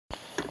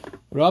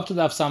We're up to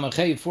Daf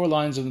Samachay, 4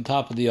 lines on the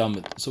top of the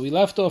Amud. So we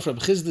left off, Reb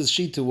Chizda's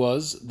shita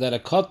was that a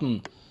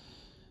cotton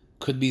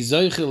could be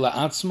zoichel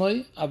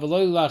la'atzmoi,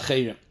 avaloi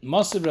la'acheirim.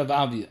 Masiv Rav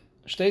Avia.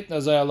 Steht na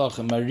zay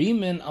halacha,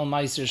 marimin al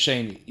meiser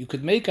sheni. You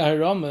could make a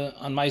harama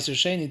on meiser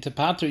sheni to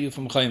pater you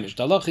from chaimish.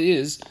 The halacha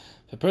is,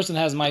 if a person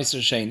has meiser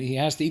sheni, he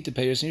has to eat the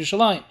peiros in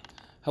Yerushalayim.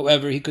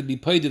 However, he could be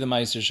paid to the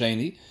meiser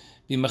sheni,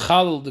 be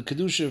mechalel the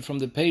kedusha from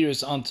the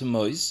peiros onto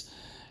mois,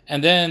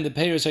 and then the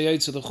peiros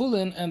hayotz to the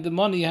chulin, and the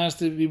money has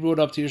to be brought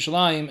up to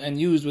Yerushalayim and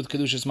used with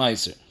kedushas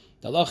meiser.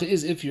 The halacha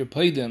is, if you're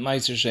paid to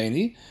meiser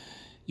sheni,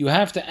 you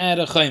have to add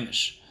a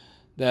chaimish.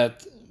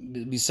 That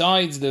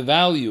besides the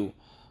value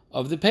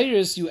of the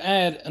peiros, you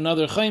add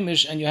another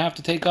chaimish, and you have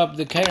to take up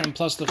the keren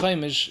plus the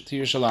chaimish to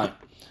Yerushalayim.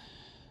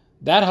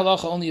 That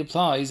halacha only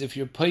applies if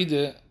you're paid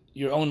to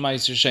your own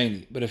meiser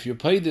sheni. But if you're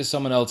paid to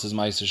someone else's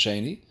meiser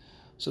sheni,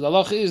 so the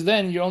halacha is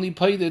then you're only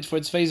paid it for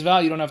its face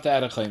value. You don't have to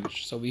add a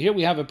chaimish. So here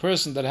we have a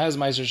person that has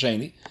meiser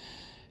sheni,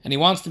 and he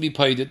wants to be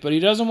paid it, but he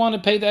doesn't want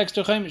to pay the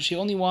extra chaimish. He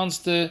only wants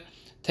to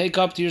take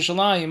up to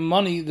Yerushalayim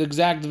money, the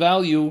exact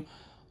value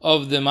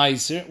of the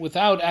meiser,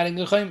 without adding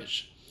a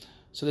chaimish.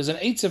 So there's an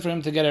eitzah for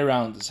him to get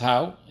around this.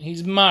 How?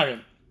 He's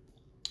marim.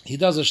 He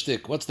does a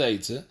shtick. What's the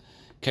eitzah?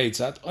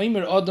 Keitzat.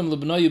 Oimer adam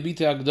lebnoyu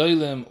bite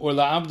agdoilim or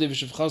la'abde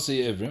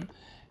v'shevchasei ivrim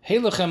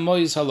heilachem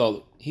mois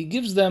halalu. He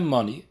gives them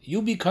money.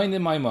 You be kind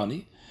in my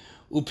money.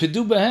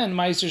 Upedu behen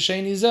meiser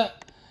sheni zeh.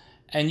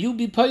 And you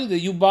be paid.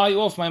 You buy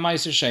off my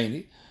meiser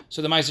sheni.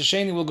 So the meiser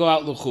sheni will go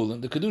out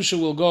l'chulin. The kedusha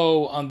will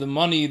go on the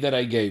money that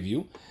I gave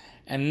you.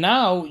 And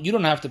now you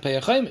don't have to pay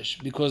a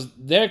chaimish because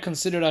they're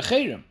considered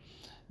acheirim.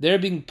 They're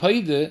being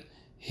paid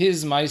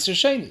his meiser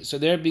sheni. So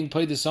they're being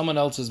paid to someone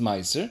else's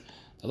meiser.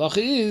 The halacha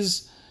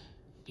is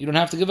you don't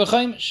have to give a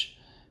chaimish.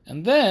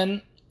 And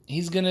then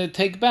he's going to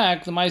take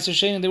back the meiser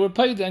sheni they were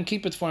paid and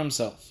keep it for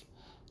himself.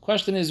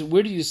 Question is,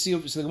 where do you see?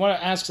 So the Gemara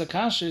asks a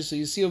kasha. So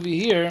you see over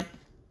here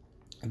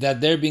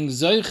that they're being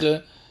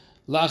zoiche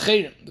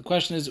la'acheirim. The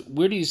question is,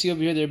 where do you see over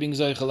here they're being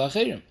zoiche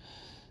la'acheirim?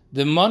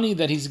 The money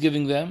that he's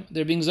giving them,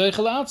 they're being zoiche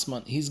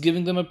la'atzman. He's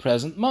giving them a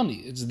present money.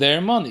 It's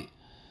their money.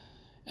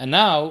 And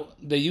now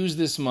they use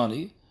this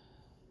money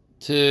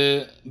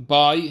to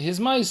buy his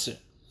meiser.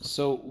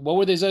 So what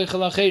were they zoiche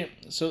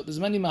la'acheirim? So there's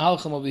many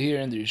mahalchim over here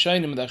in the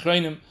Rishonim and the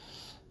Achronim.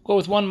 Go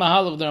with one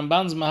mahalach of the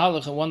Ramban's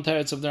mahalach and one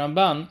teretz of the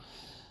Ramban,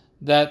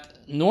 that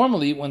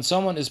normally when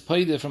someone is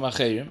paid from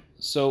acheirim,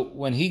 so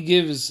when he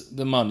gives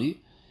the money,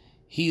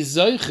 he's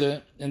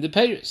zoiche in the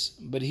peiros.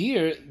 But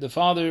here, the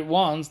father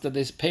wants that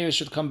this peiros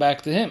should come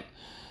back to him.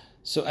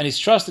 So, and he's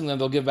trusting them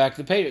they'll give back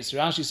the peiros.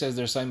 Rashi says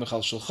they're saimach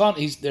al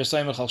shulchan, they're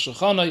saimach al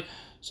shulchanoi,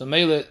 so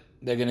mele,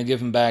 they're going to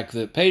give him back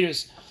the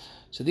peiros.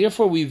 So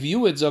therefore we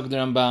view it, Zog the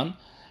Ramban,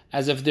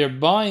 as if they're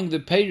buying the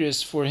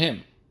peiros for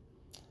him.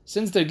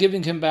 Since they're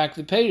giving him back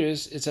the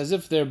peiros, it's as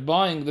if they're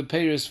buying the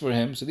peiros for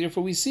him. So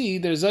therefore we see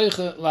they're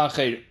zoiche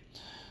la'acheirim.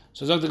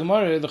 So Zog the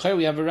Gemara,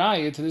 we have a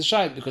raya to this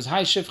shayt, because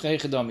hai shifcha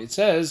heichadami. It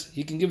says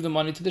he can give the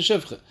money to the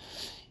shifcha.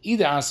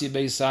 Either asi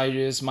bei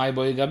Cyrus, my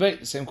boy gabe.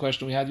 The same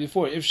question we had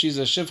before. If she's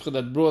a shifcha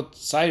that brought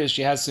Cyrus,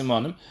 she has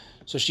simonim,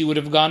 so she would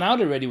have gone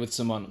out already with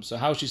simonim. So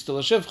how is she still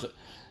a shifcha?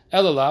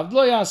 Elalav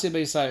lo asi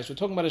bei Cyrus. We're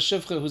talking about a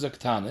shifcha who's a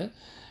ketane.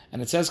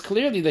 And it says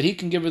clearly that he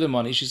can give her the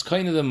money, she's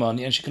kind of the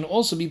money, and she can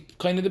also be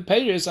kind of the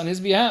payers on his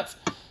behalf.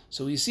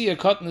 So we see a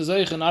cotton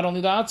zeicha, not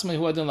only the atzmai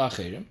who adin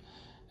la'acheirim.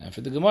 And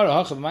for the Gemara,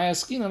 hachav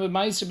ma'yaskina, but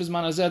ma'yisir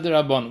bizman hazeh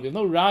derabon. We have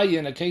no raya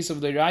in a case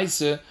of the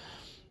raisa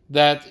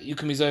that you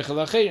can be zeicha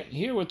la'acheirim.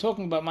 Here we're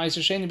talking about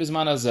ma'yisir sheni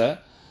bizman hazeh,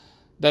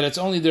 that it's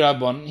only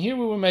derabon. Here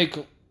we will make.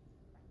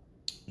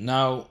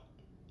 Now,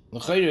 the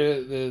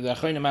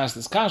Achronim asked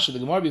this kasha. The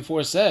Gemara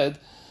before said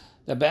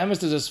that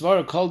be'emes there's a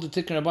svara called the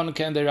tikkun rabbanon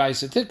can the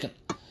raisa tikkun.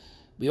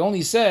 We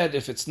only said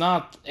if it's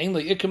not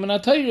ainly ikram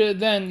and atayra,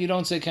 then you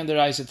don't say kan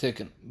deraisa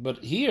tikkun. But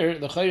here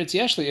the chayre it's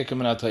yeshli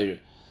ikram and atayra.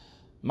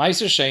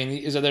 Meiser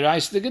sheni is a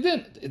deraisa the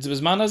Gittin. It's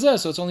bizman hazeh,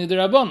 so it's only the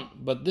rabban.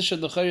 But this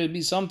should the chayre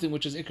be something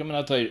which is ikram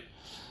and atayra.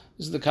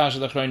 This is the kasha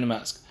the Achronim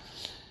ask.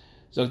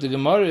 So the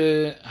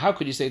Gemara, how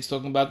could you say it's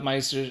talking about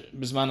meiser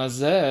bizman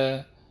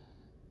hazeh?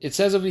 It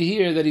says over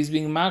here that he's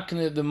being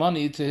makne the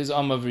money to his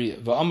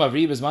amavriya.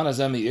 Va'amavriya bizman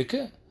hazeh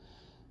mi'ikah.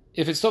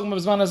 If it's talking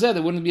about Bizman Hazeh,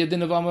 there wouldn't be a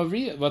din of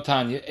Amavriya.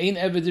 Vatanya, Ein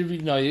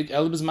Evedivri Noyik,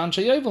 El Bizman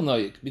Shayovel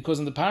Noyik. Because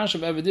in the parish of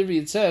Evedivri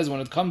it says,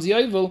 when it comes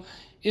Yovel,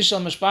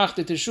 Ishal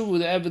Meshpachte Teshuvu,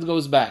 the Eved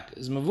goes back.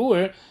 As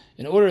Mavur,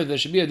 in order that there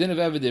should be a din of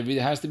Evedivri,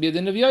 there has to be a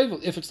din of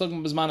Yovel. If it's talking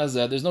about Bizman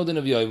Hazeh, there's no din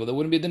of Yovel, there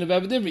wouldn't be a din of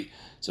Evedivri.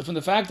 So from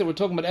the fact that we're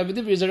talking about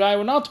Evedivri, is a raya,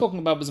 we're not talking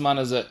about Bizman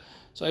Hazeh.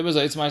 So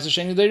it's Ma'aser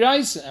Sheni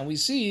Deiraisa, and we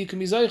see you can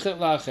be Zoichet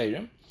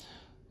La'acheirim.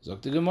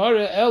 Zok the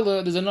Gemara,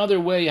 Ella, there's another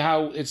way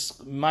how it's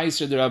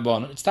Meiser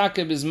Derabbanon. It's Take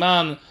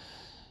Bizman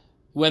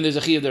when there's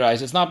a Chiyuv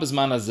Deraisa. It's not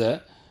Bizman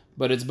Hazeh,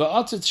 but it's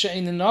Ba'atzit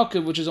She'ein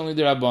Nakev, which is only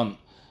Derabbanon.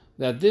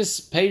 That this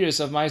peiros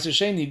of Meiser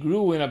Sheni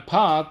grew in a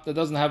pot that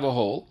doesn't have a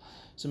hole.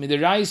 So the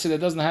Raisa that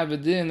doesn't have a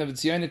din of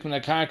its Yonik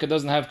Min HaKarka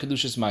doesn't have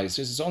Kedushas Meiser.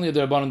 It's only a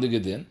Derabbanon the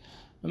Gedin.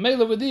 But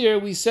Meil over there,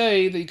 we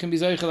say that you can be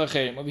Zoichel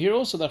Acherim. Over here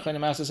also, the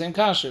Achronim ask the same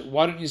kasha.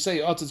 Why don't you say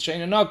Ba'atzit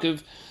She'ein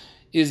Nakev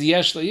is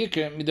yesh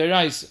la'yikr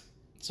midaraisa.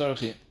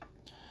 Tzarchiyim.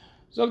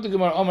 Zog the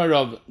Gemara Omar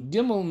Rav,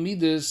 Gimel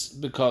Midas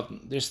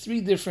B'Katan. There's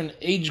 3 different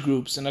age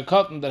groups in a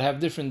cotton that have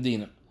different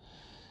dinim.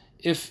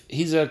 If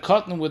he's a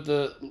cotton with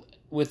the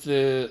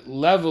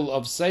level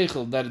of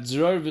seichel that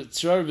tzror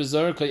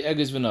v'zorkai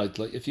egis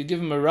v'noitla, if you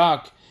give him a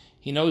rock,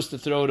 he knows to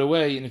throw it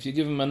away, and if you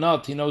give him a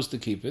nut, he knows to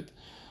keep it.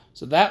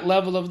 So that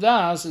level of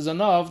das is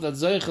enough that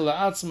zeichel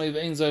ha'atzmai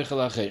v'ein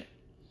zeichel ha'cher.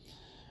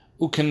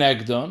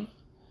 U'kenegdon,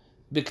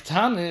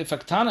 Biktane, if a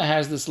Ktana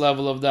has this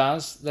level of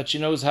das, that she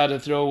knows how to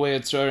throw away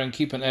a tzror and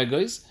keep an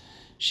egois,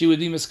 she would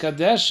be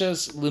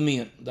miskadeshes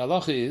lemian. The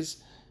halacha is,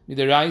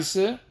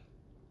 midaraisa,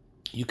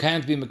 you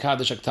can't be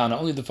mekadesh aktana.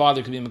 Only the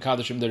father can be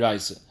mekadesh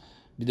midaraisa.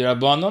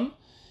 Midarabanon,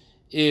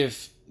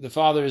 if the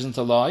father isn't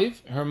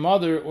alive, her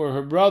mother or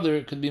her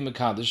brother could be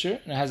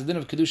mekadesher, and it has a din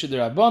of kedusha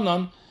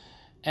derabanon,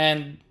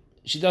 and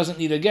she doesn't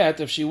need a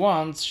get. If she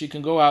wants, she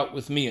can go out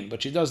with mian,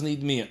 but she does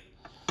need mian.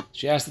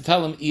 She has to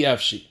tell him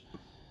efshi.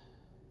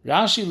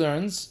 Rashi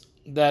learns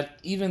that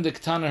even the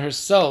Ketana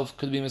herself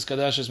could be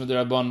miskadeshes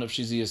midarabanon if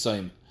she's a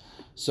yisayim.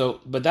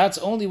 So, but that's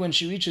only when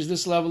she reaches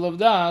this level of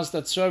das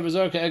that tzror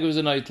v'zorka ego is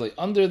a noitle.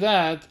 Under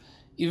that,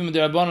 even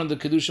midarabanon the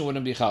kedushin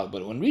wouldn't be chal.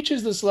 But when it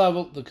reaches this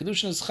level, the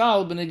kedushin is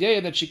chal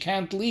b'negeya that she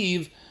can't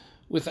leave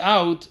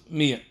without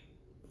miyah.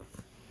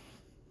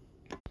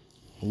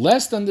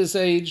 Less than this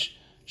age,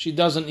 she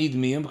doesn't need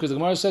miyah because the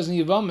Gemara says in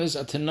Yevamis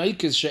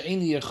atenoikis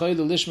she'eni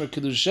yechoyle lishmer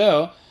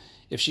kedusheo.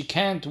 If she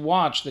can't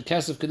watch the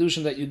kesef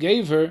kedushin that you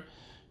gave her,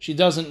 she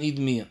doesn't need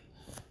miyah.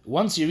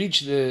 Once you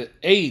reach the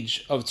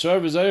age of tzror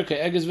v'zorka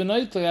egez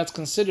v'noitle, that's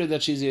considered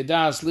that she's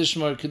yadas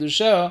lishmar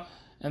kedusheo,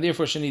 and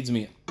therefore she needs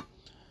miyah.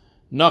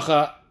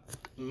 Nocha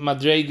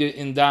madrege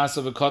in das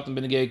of a cotton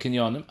b'negei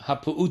kinyonim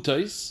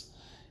ha'pu'utois.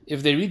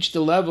 If they reach the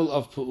level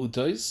of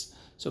pu'utois,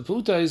 so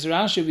pu'utois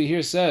Rashi over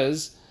here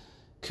says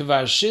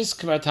kvar shis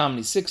kvar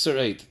tamni 6 or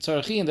 8.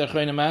 Tzarchi and the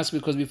Achreinim ask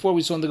because before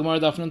we saw in the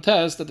Gemara Daf Nun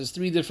Tes that there's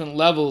 3 different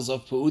levels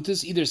of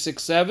pu'utis, either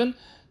 6-7,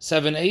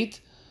 7-8,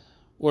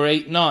 or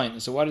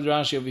 8-9. So why did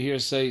Rashi over here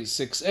say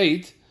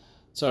 6-8?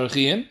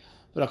 Tzarchiin,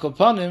 but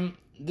akopanim,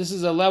 this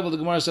is a level the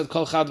Gemara said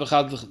kol chad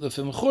v'chad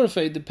l'fim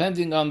churfei,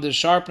 depending on the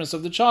sharpness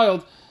of the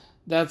child.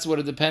 That's what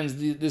it depends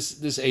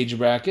this age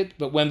bracket.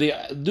 But when they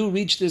do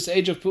reach this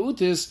age of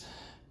pu'utis,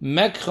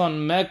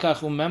 mekchon mekach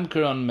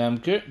umemkeron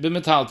memker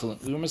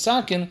b'metaltalin. We were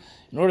masakin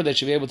in order that they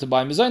should be able to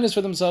buy mezainis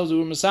for themselves. We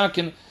were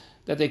masakin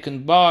that they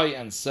can buy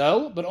and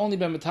sell, but only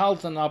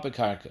b'metaltalin not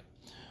bekarka.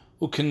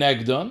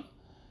 Ukenegdon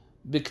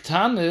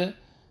biktane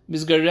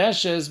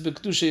mizgareshes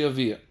b'kedusha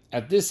yavia.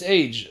 At this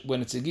age,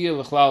 when it's igia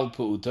l'chlal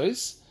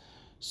pu'utis,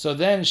 so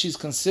then she's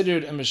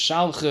considered a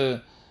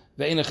mishalche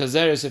ve'ina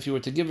chazeres. If you were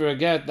to give her a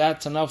get,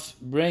 that's enough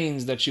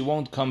brains that she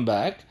won't come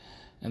back,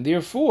 and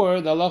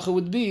therefore the halacha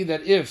would be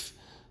that if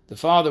the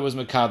father was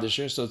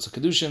mekadesher, so it's a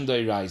kedushin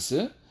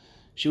d'iraisa,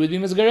 she would be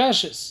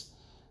mizgareshes.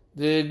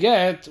 The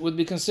get would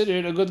be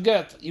considered a good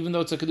get, even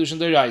though it's a kedushin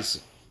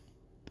d'iraisa.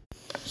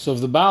 So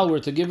if the Baal were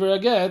to give her a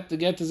get, the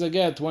get is a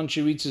get once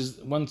she reaches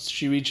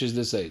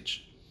this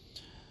age.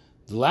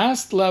 The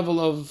last level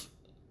of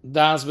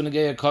das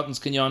b'negeya kotens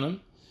kinyonim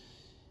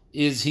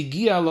is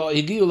higiu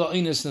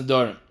la'inis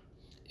nedarim.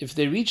 If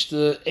they reach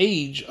the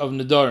age of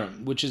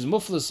nedarim, which is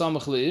muflas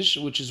samach leish,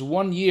 which is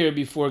 1 year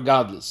before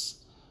gadlus.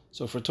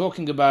 So if we're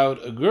talking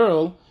about a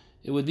girl,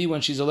 it would be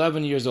when she's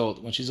 11 years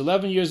old. When she's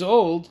 11 years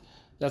old,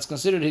 that's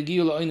considered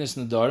higiu la'inis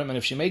nedarim, and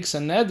if she makes a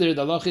neder,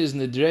 the halacha is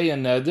nedrei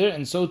and neder,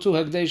 and so too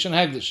hekdesh and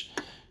hekdesh.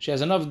 She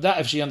has enough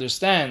if she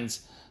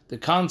understands the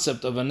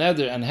concept of a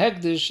neder and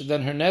hekdesh,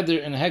 then her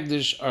neder and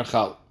hekdesh are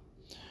chal.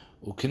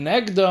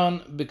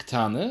 Ukenegdon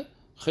biktane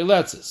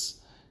chiletzes.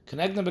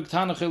 Kenegdon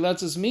biktane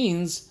chiletzes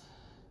means,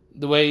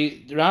 the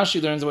way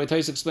Rashi learns, the way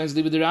Tais explains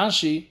the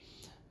Rashi,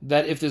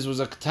 that if this was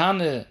a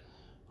ktane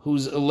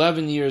who's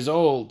 11 years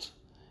old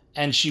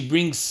and she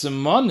brings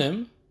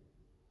simonim,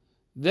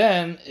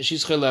 then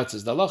she's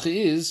chiletzes. The halacha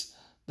is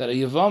that a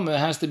yavama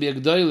has to be a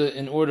gdoile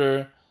in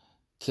order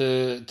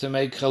to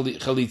make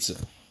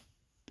chalitza.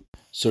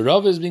 So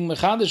Rav is being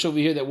mechadish over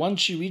here that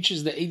once she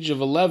reaches the age of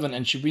 11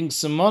 and she brings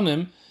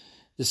simonim,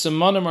 the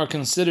simonim are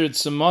considered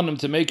simonim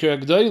to make her a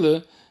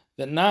gdoile,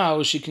 that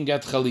now she can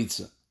get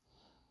chalitza.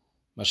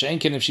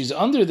 Mashenkin, if she's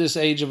under this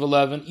age of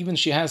 11, even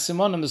she has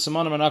simonim, the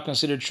simonim are not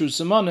considered true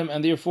simonim,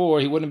 and therefore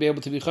he wouldn't be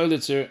able to be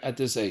chalitzer at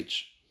this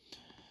age.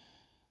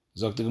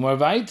 Zok the Gemara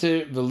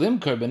weiter,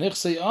 v'limkar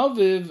b'nichsei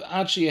aviv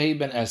ad sheyeh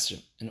ben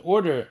esrim. In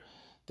order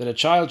that a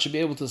child should be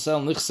able to sell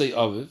nichsei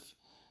aviv,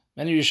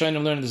 many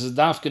Rishonim learn this is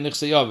dafka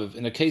nichsei aviv,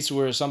 in a case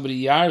where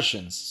somebody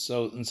yarshins.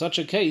 So in such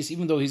a case,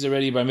 even though he's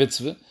already bar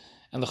mitzvah,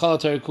 and the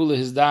chalatar kula,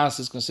 his das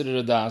is considered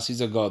a das,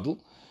 he's a gadol,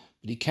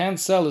 but he can't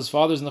sell his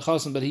father's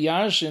nechasim, but he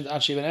yarshined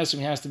ad sheyeh ben esrim,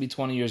 he has to be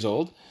 20 years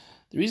old.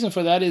 The reason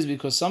for that is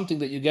because something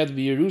that you get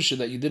b'yerusha,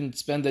 that you didn't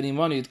spend any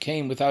money, it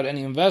came without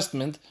any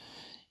investment,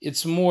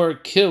 it's more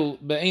kill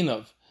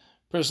be'enov.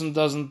 Person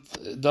doesn't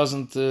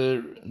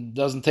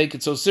take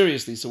it so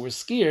seriously. So we're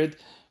scared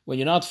when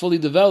you're not fully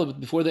developed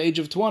before the age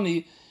of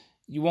 20,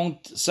 you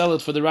won't sell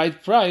it for the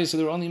right price. So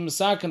they're only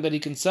masakin that he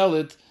can sell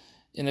it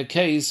in a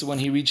case when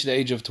he reached the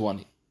age of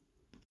 20.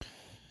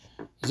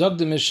 Zog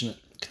the Mishnah,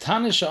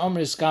 Ktane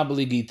she'omer iskabel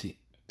giti.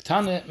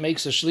 Ktane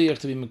makes a shliach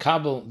to be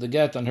mekabel the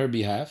get on her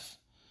behalf.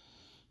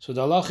 So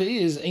the halacha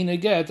is ein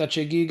get that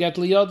shegi get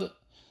liyad,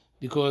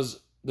 because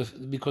the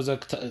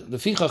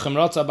ficha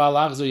chemratza bal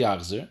achzer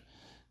yachzer.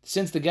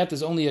 Since the get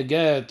is only a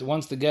get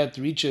once the get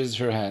reaches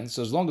her hands,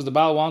 so as long as the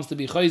Baal wants to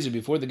be chayzer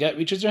before the get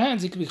reaches her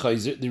hands, he can be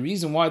chayzer. The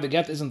reason why the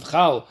get isn't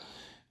chal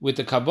with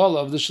the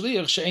Kabbalah of the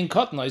shliach, she'ein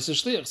katna is a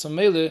shliach. So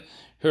mele,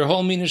 her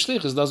whole meaning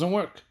shlichus doesn't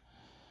work.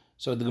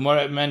 So the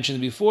Gemara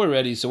mentioned before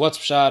already, so what's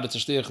pshad? It's a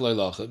shliach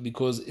loylacha,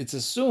 because it's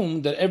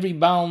assumed that every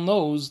Baal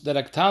knows that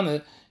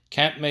Aktana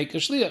can't make a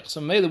shliach.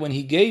 So mele, when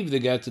he gave the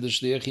get to the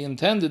shliach, he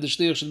intended the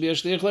shliach should be a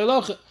shliach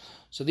loylacha.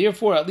 So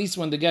therefore, at least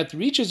when the get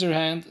reaches her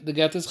hand, the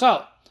get is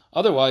chal.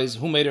 Otherwise,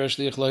 who made her a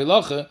shliach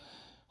lohilacha?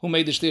 Who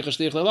made the shliach a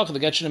shliach lohilacha? The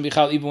get shouldn't be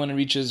chal even when it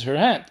reaches her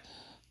hand.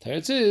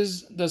 The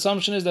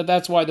assumption is that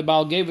that's why the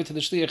Baal gave it to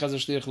the shliach as a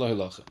shliach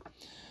lohilacha.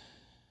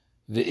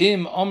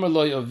 Ve'im omer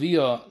loy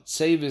avia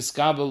tsevis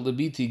kabel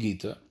lebiti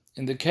gita.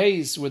 In the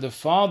case where the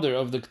father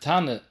of the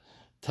ktana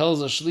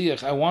tells a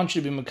shliach, I want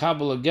you to be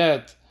mekabel a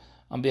get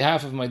on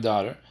behalf of my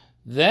daughter,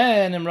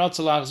 then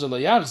imratzal achzer lo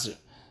yachzer.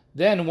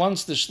 Then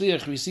once the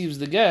shliach receives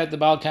the get, the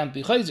Baal can't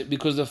be chayzer,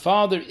 because the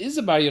father is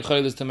a bar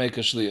yecholis to make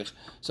a shliach.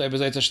 So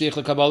it's a shliach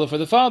l'kabbalah for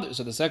the father.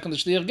 So the second the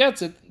shliach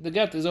gets it, the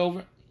get is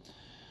over.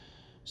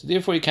 So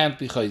therefore he can't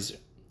be chayzer.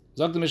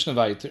 Zog the Mishnah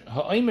weiter.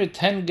 Ha'omer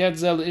 10 get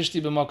zel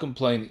ishti b'makom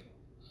pleini.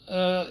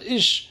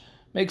 Ish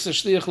makes a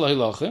shliach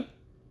lohilacha,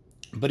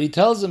 but he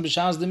tells him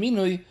b'shaz the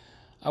minui,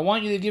 I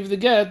want you to give the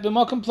get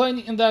b'makom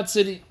pleini in that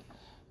city.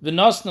 And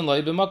the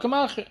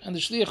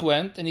shliach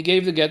went and he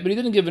gave the get, but he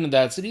didn't give it in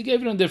that city, he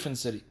gave it in a different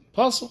city.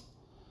 Possible.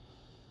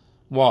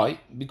 Why?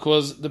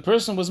 Because the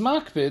person was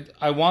makpid,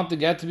 I want the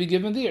get to be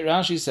given there.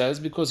 Rashi says,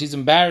 because he's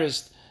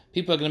embarrassed,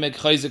 people are going to make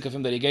chayzik of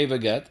him that he gave a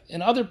get.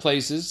 In other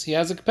places, he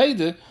has a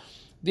kpeda,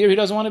 there he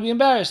doesn't want to be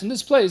embarrassed. In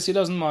this place, he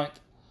doesn't mind.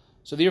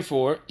 So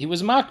therefore, he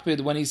was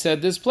makpid when he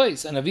said this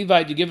place. And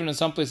avivayit, you give it in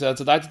someplace else,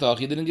 he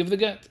didn't give the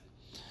get.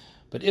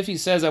 But if he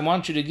says, I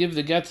want you to give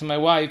the get to my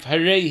wife,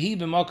 harei hi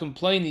b'makom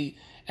pleini,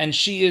 and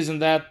she is in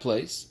that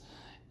place,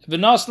 he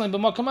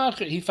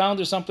found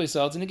her someplace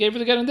else and he gave her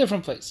the get in a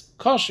different place.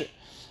 Kosher.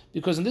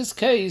 Because in this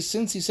case,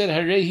 since he said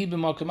harehi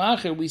b'makom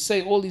acher, we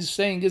say all he's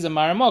saying is a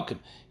maramakim.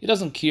 He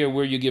doesn't care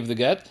where you give the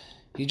get.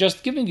 He's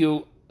just giving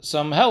you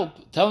some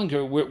help, telling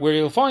her where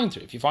you'll find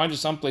her. If you find her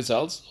someplace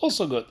else,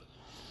 also good.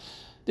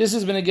 This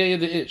has been a gay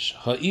of the ish.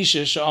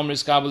 Ha'isha she'amr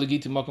iskabel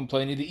gittin makom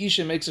pleini. The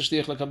isha makes a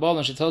shliach l'kabbalah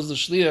and she tells the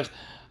shliach,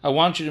 I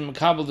want you to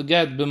makabel the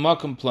get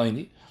b'makom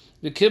pleini.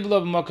 The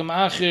kibla b'makom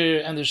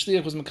acher, and the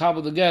shliach was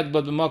makabel the get,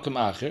 but b'makom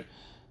acher.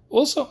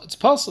 Also, it's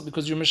possible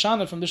because you're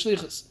meshana from the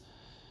shlichus.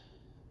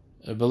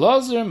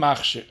 Belazar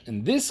machshir.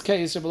 In this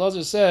case,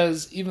 Belazar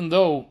says, even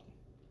though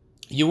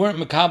you weren't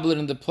makabel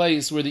in the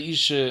place where the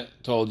isha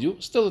told you,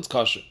 still it's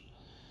kosher.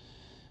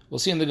 We'll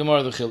see in the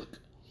Gemara the Chiluk.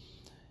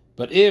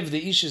 But if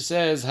the isha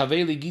says,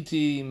 Haveli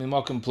giti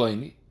mimakom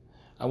pleini,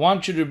 I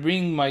want you to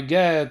bring my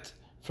get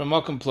from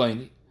makom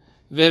pleini,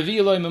 ve'vi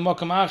eloi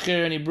mimakom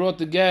acher, and he brought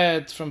the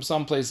get from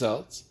someplace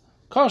else,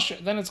 kosher.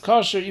 Then it's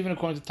kosher even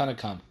according to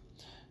Tanakam.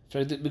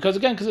 Because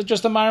it's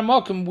just a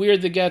maramakim where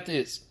the get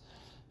is.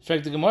 In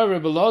fact, the Gemara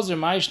Belazar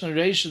Ma'ishna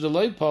Reisha the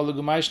Loipol,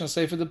 the Ma'ishna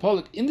Sefer the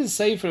Polik. In this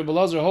Sefer,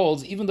 Belazar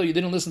holds, even though you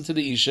didn't listen to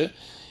the Isha,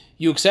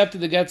 you accepted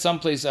the get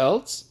someplace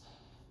else,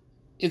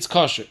 it's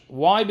kosher.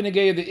 Why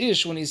b'negei the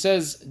Ish when he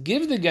says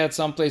give the get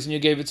someplace and you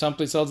gave it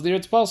someplace else? There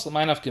it's possible.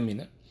 Ma'inaf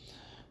kamina.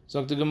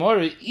 So the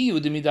Gemara iu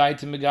de midai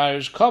to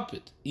megarish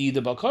kapit I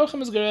the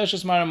balkarchem is garesh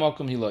es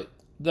maramakim hiloi.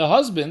 The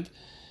husband,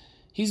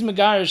 he's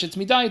megarish. It's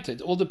midai.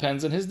 It all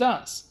depends on his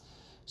das.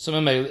 So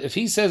if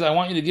he says, I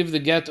want you to give the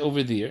get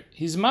over there,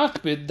 he's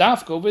makbid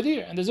dafka over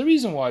there. And there's a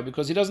reason why,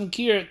 because he doesn't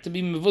care to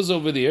be mevuz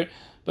over there,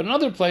 but in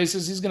other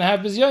places he's going to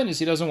have bizyonis,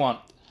 he doesn't want.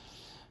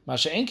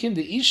 Masha enkim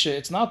the isha,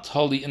 it's not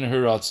holy in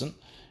her ratzon.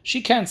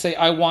 She can't say,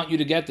 I want you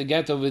to get the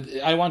get over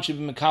there, I want you to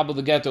be mekabel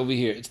the get over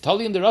here. It's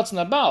totally in the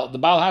ratzon abal. The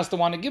Baal has to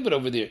want to give it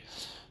over there.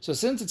 So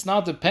since it's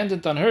not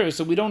dependent on her,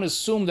 so we don't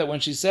assume that when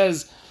she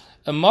says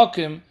a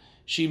makim,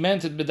 she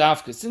meant it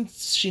bedafka.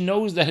 Since she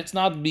knows that it's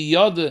not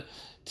biyada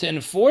to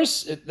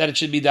enforce that it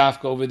should be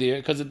dafka over there,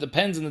 because it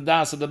depends on the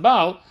das of the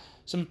Baal,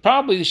 so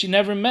probably she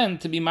never meant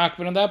to be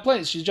makbid in that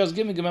place. She's just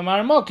giving him a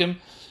marimokim,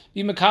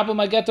 be makabel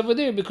my get over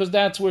there, because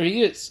that's where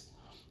he is.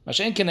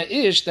 Mashenkin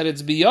ish, that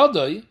it's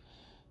biyadoi,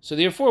 so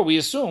therefore we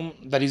assume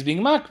that he's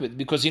being makbid,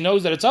 because he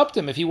knows that it's up to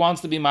him. If he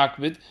wants to be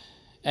makbid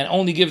and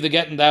only give the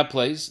get in that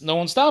place, no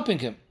one's stopping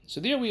him. So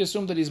there we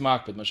assume that he's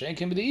makbid.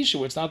 Mashenkin the issue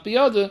where it's not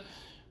biyada,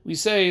 we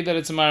say that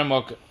it's a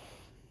marimokim.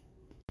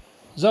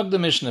 Zog the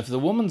Mishnah, if the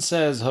woman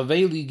says,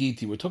 Haveli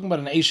Giti, we're talking about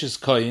an Eishes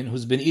Koyin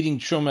who's been eating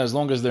truma as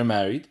long as they're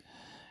married,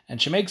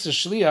 and she makes a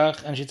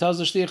shliach, and she tells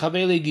the shliach,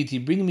 Haveli Giti,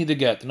 bring me the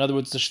get. In other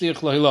words, the shliach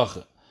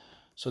lohilacha.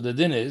 So the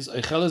din is,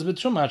 Eicheles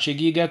betruma,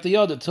 shegi get the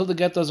yada, till the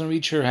get doesn't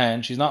reach her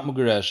hand, she's not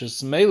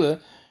mugereshes, Mele,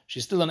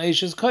 she's still an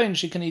Eishes Koyin,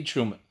 she can eat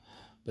truma.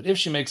 But if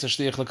she makes a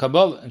shliach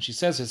l'kabbalah, and she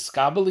says,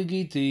 Hiskabeli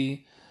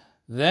Giti,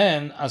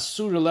 then,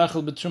 Asur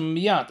lechel betruma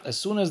miyat, as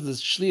soon as the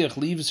shliach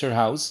leaves her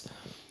house,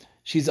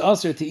 she's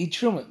aser to eat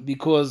truma,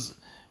 because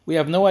we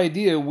have no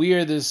idea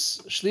where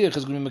this shliach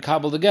is going to be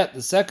makabel the get.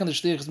 The second the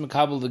shliach is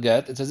makabel the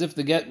get, it's as if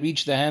the get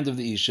reached the hand of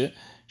the isha.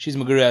 She's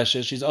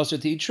megaresha, she's aser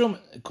to eat truma.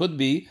 It could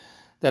be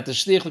that the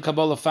shliach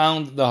l'kabbalah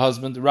found the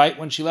husband right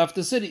when she left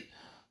the city.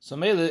 So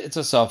mele, it's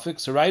a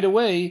suffix. So right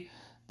away,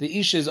 the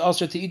isha is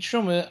aser to eat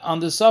truma on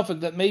the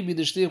suffix that maybe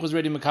the shliach was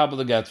ready makabel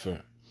the get for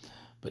her.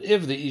 But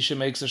if the isha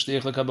makes a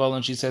shliach l'kabbalah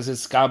and she says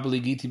it's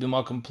skabeli giti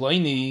b'makom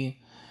ploini,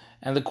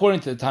 and according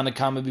to the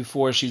Tanakama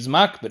before, she's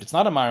makbid, it's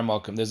not a Mara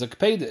Malkum, there's a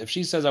Kpeda. If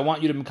she says, I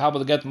want you to makabel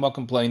the get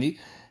b'makom ploini,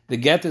 the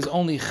get is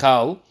only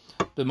chal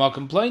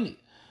b'makom ploini.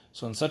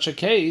 So in such a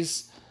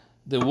case,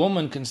 the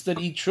woman can still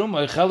eat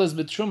truma, cheles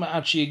b'truma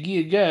at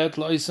she'yagi get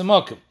lo'isa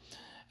makom.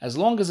 As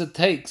long as it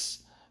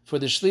takes for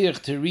the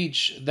shliach to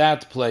reach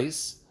that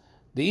place,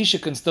 the isha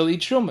can still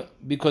eat truma,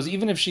 because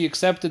even if she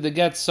accepted the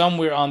get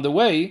somewhere on the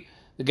way,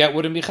 the get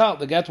wouldn't be chal.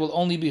 The get will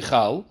only be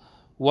chal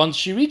once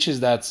she reaches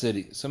that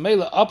city. So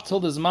Mela, up till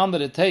the zman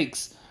that it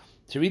takes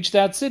to reach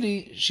that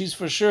city, she's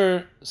for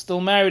sure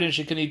still married and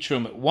she can eat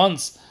truma.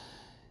 Once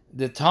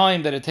the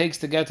time that it takes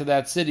to get to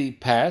that city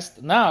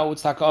passed, now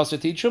it's taka also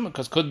to eat truma,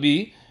 because could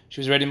be she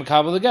was ready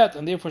makabel the get,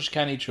 and therefore she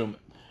can't eat truma.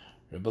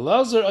 Rebbe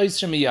Lazar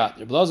oisher miyat,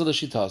 Rebbe Lazar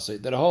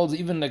l'shitase, that holds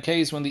even in the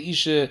case when the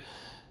isha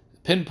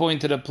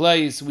pinpointed a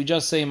place, we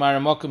just say mara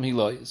makom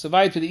hiloi. So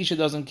Vaita, the isha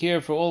doesn't care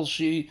for all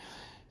she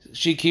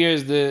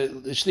cares the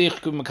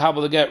shliach could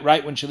makabel the get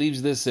right when she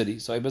leaves this city.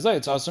 So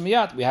it's also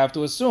miyat. We have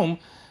to assume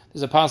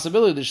there's a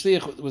possibility the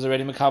shliach was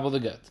already makabel the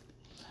get.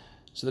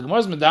 So the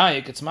Gemara's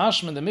medayik, it's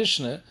mashma in the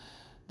Mishnah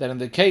that in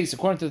the case,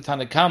 according to the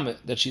Tanakama,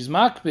 that she's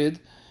makbid,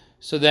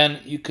 so then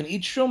you can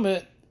eat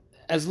truma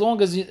as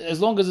long as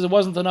there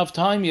wasn't enough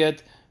time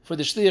yet for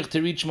the shliach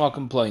to reach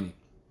makom ploini.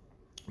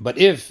 But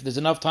if there's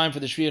enough time for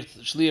the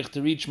shliach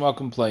to reach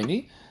makom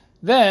ploini,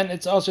 then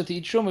it's also to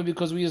eat truma,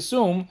 because we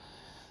assume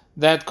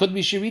that could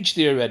be she reached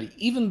there already,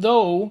 even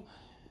though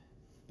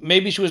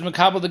maybe she was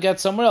makabel the get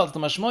somewhere else. The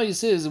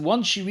mashmoyis is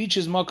once she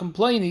reaches makom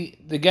ploini,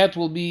 the get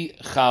will be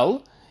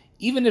chal,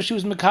 even if she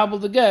was makabel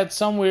the get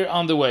somewhere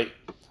on the way.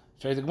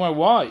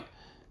 Why?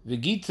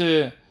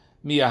 V'gita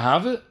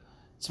miyahave.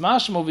 It's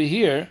mashma over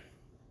here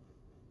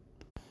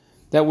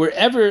that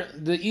wherever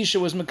the isha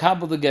was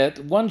makabel the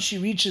get, once she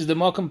reaches the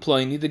makom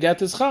ploini, the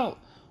get is chal.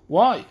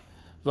 Why?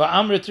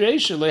 Va'amrit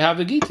reisha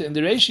lehave gita. In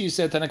the reisha you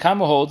said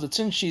Tanakama holds that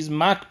since she's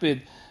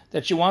makbid,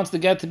 that she wants the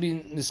get to be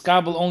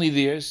niskabel only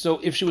there, so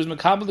if she was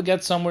makabel the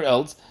get somewhere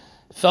else,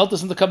 felt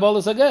this in the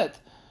kabbalah saget.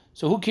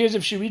 So who cares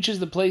if she reaches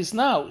the place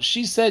now?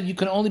 She said you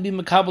can only be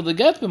makabel the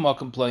get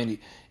b'makom ploini.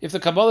 If the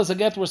kabbalah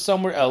saget were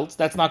somewhere else,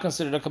 that's not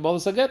considered a kabbalah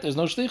saget. There's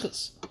no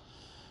shlichus.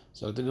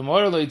 So the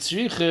Gemara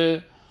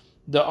leitzriche,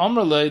 the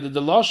Amrle,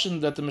 the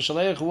lashon that the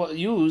Mishaleach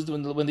used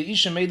when the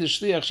Isha made the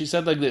shliach, she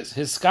said like this: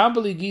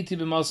 Hiskabeli giti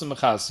b'masa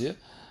mechasya.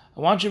 I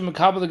want you to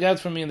makabel the get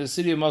from me in the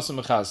city of Masa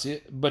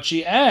Mechasya. But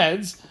she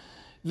adds,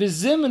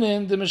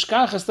 v'zimnin the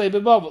mishkachas tei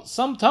bebavel.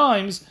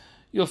 Sometimes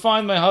you'll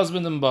find my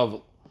husband in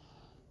Bavel.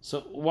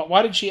 So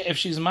why did she, if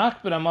she's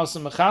makbid on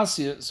Masa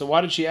Mechasya, so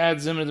why did she add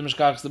zimnin the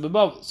mishkachas tei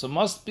bebavel? So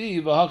must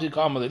be v'haki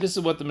kamale. This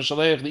is what the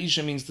Mishaleach, the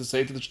Isha, means to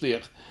say to the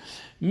shliach.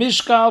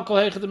 Mishkal kol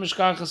hechet the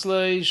mishkachas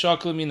lei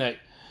shakle minei.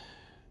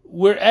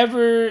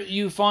 Wherever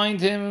you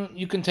find him,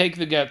 you can take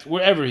the get,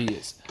 wherever he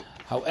is.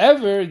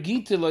 However,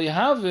 gite lo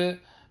yahave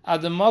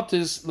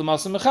adamatis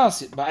l'masa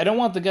mechasya. But I don't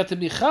want the get to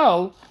be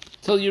chal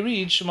till you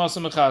reach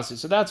masa mechasya.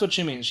 So that's what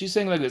she means. She's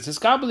saying like this: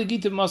 Hiskabeli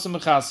gite masa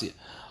mechasya.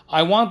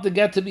 I want the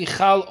get to be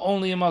chal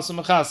only in masa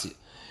mechasya.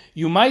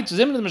 You might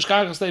zimna the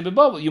mishkachas stay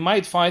bubble. You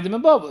might find him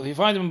in bubble. If you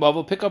find him in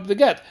bubble, pick up the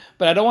get.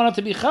 But I don't want it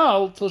to be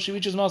chal till she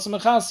reaches masa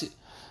mechasya.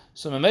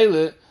 So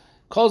memele.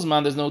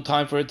 Kolzman, there's no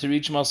time for her to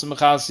reach Masa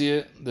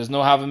Mechasya. There's no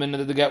Havamin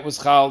that the get was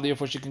Chal,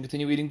 therefore she can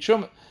continue eating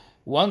Truma.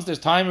 Once there's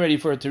time ready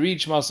for her to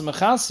reach Masa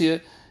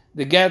Mechasya,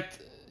 the get,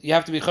 you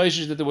have to be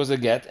choishish that there was a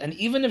get. And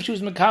even if she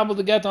was Mekabel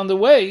the get on the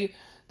way,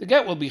 the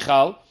get will be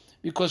Chal,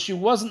 because she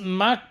wasn't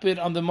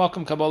Makbid on the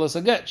Makam Kabbalah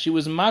Saget. She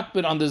was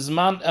Makbid on the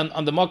Zman, and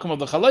on the Makam of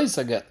the Chalai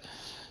Saget.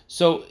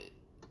 So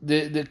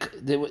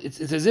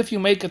it's as if you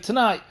make it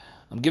tonight.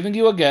 I'm giving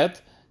you a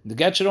get. The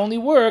get should only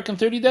work in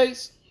 30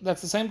 days.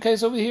 That's the same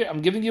case over here.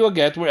 I'm giving you a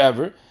get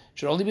wherever. It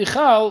should only be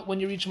chal when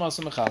you reach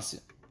Masa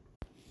Mechasya.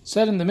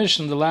 Said in the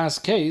Mishnah, the last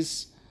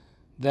case,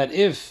 that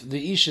if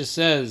the Isha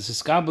says,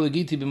 Hiskabel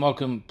giti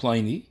b'makom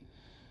ploini,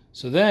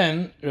 so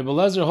then Rebbe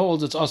Lezer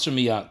holds it's Asr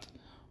Miyat.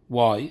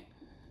 Why?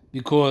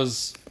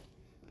 Because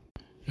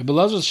Rebbe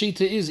Lezer's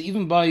Shita is,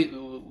 even by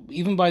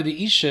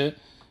the Isha,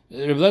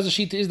 Rebbe Lezer's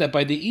Shita is that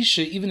by the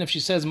Isha, even if she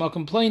says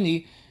makom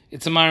ploini,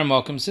 it's a Mara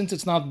Makom, since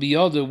it's not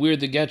biyada where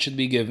the get should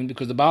be given,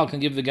 because the Baal can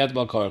give the get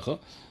Baal Karcha.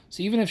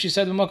 So even if she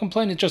said the Makom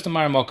plain, it's just a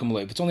Mara Makom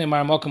Uloi. If it's only a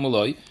Mara Makom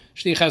Uloi,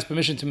 Shliach has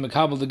permission to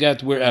makabel the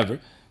get wherever.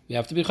 We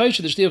have to be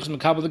chayshed, the Shliach is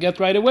makabel the get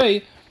right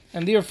away,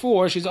 and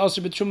therefore she's also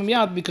b'tshum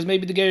miyad, because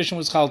maybe the Gerishon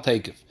was Chal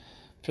Tekev.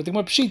 For the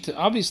more Pshita,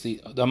 obviously,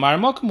 the Mara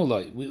Makom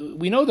Uloi.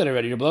 We know that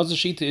already. Your Blaz's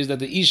Shita is that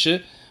the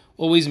Isha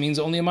always means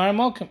only a Mara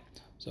Makom.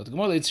 So the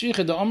Gemara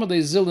leitzriche the Amar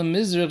leizil the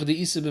Mizrach the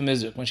Isa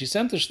b'Mizrach. When she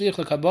sent the Shliach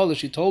l'Kabbalah,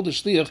 she told the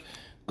Shliach,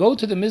 go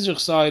to the mizrach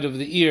side of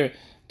the ear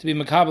to be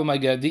makabel my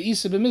get, the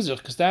isa b'mizrach,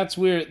 because that's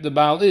where the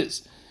Baal is.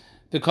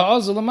 The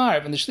ka'azal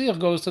l'marav, and the shliach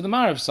goes to the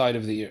marav side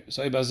of the ear. So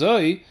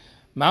ibazoi,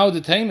 ma'u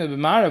detayme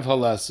b'marav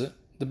halasa,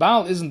 the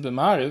Baal isn't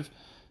b'marav,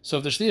 so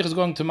if the shliach is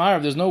going to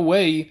marav, there's no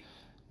way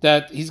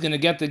that he's going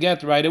to get the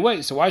get right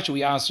away. So why should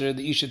we ask her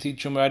the isha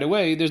teach him right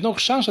away? There's no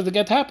chashash that the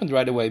get happened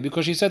right away,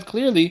 because she said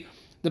clearly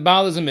the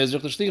Baal is a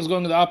mizrach, the shliach is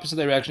going in the opposite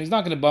direction, he's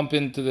not going to bump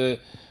into the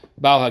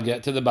Baal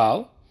haget, to the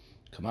Baal.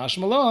 Kamash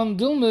malon,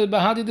 dilme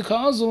bahadi de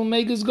ka'azul,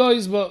 megas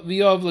goys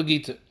v'yov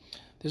l'gita.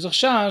 There's a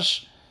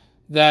chashash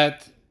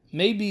that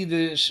maybe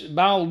the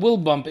Baal will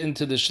bump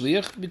into the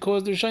shliach,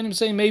 because the Rishonim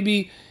say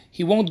maybe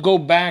he won't go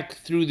back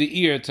through the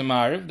ear to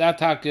Marav. That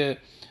taka,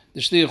 the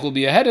shliach will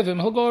be ahead of him.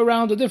 He'll go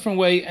around a different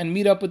way and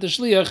meet up with the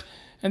shliach,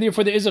 and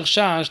therefore there is a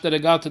chash that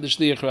it got to the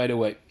shliach right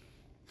away.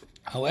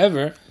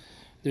 However,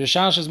 the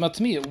chash is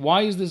matmiyah.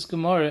 Why is this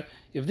Gemara?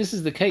 If this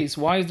is the case,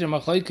 why is there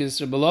machlokes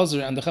or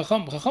belazar and the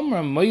chacham? Chacham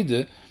are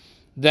moide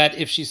that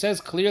if she says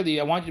clearly,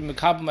 I want you to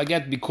mekabel my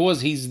get because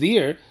he's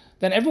there,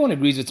 then everyone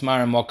agrees it's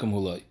mara makom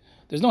huloi.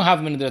 There's no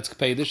havmin that's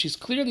kapeda. She's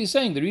clearly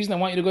saying the reason I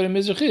want you to go to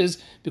mizrach is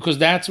because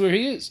that's where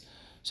he is.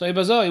 So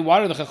ibazoi,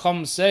 why do the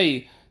chacham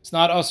say it's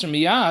not asr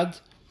miyad?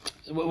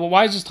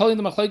 Why is just telling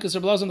the machlokes or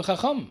belazar and the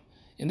chacham?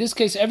 In this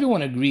case,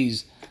 everyone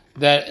agrees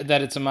that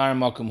it's a mara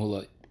makom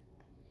huloi.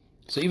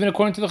 So even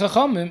according to the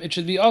chachamim, it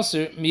should be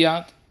asr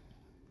miyad.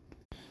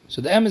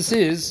 So the emes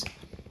is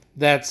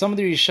that some of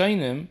the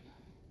Rishonim,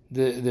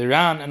 the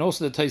Ran and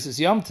also the Taisus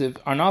Yamtiv,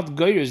 are not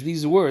geiros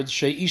these words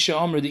shei isha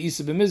amr the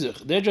isa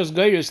b'mizrach. They're just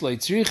geiros like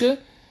tzricha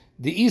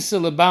the isa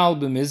lebal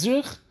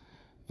b'mizrach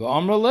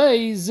v'amr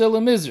lei zil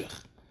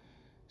mizrach.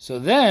 So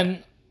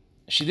then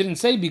she didn't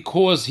say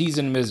because he's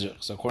in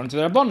mizrach. So according to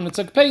the Rabbanon, it's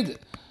like paid.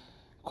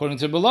 According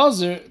to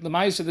Belazar, the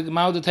ma'aseh the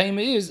Gemara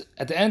Tema is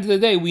at the end of the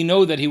day we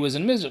know that he was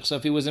in mizrach. So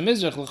if he was in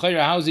mizrach,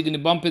 l'chayra, how is he going to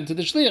bump into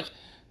the shliach?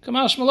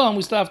 Kamash malam,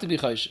 we still have to be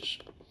chayshish.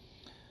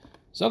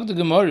 Zog the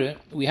Gemara,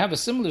 we have a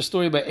similar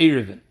story by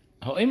Erevin.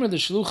 Ha'emer the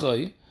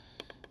shluchai,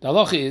 the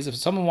halacha is, if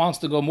someone wants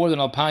to go more than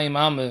alpayim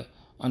amma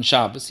on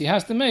Shabbos, he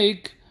has to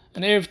make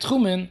an erev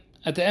tchumen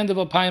at the end of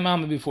alpayim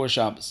amma before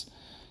Shabbos.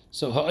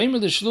 So ha'emer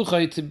the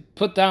shluchai to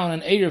put down an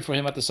erev for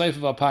him at the seif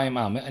of alpayim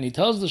amma, and he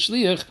tells the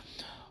shliach,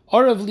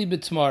 Orav li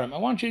b'tmarim, I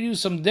want you to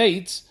use some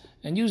dates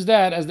and use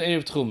that as the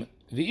erev tchumen.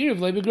 V'erev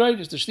le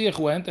b'groigis, the shliach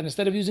went, and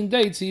instead of using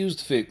dates, he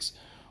used figs.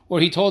 Or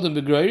he told him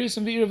begroiris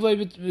and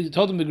he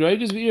told him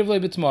begroiris v'irav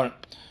lebetmar.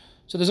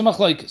 So there's a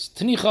machlokes.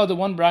 Tanicha, the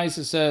one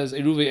brayse says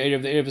eruve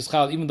erev the erev is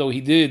chal, even though he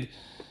did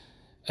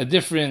a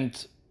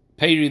different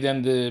peri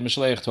than the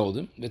mishleich told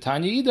him. The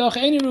Tanya idach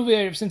ein eruve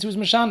erev, since he was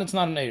mishan, it's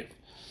not an erev.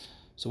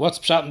 So what's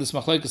pshat in this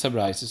machlokes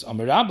habrayses?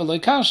 Amarabba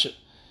leikasha.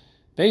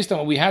 Based on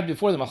what we had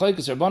before the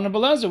machlokes Rabbanon and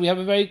Belazar, we have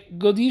a very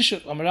good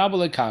yishuv.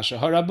 Amarabba leikasha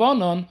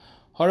harabanon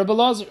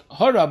harabelazar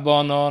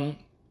harabanon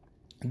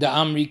the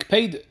amrik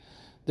paid.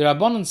 The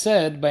Rabbanon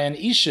said by an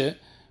Isha,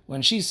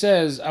 when she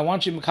says, I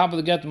want you to makabel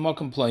to get the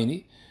mokum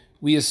ploini,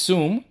 we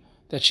assume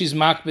that she's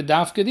mak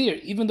bedaf gadir,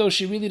 even though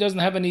she really doesn't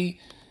have any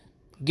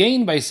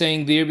gain by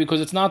saying there, because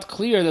it's not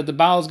clear that the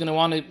Baal is going to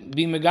want to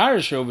be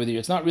megarish over there.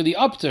 It's not really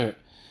up to her.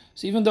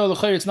 So even though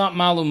it's not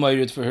malum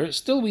mayrid for her,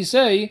 still we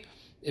say,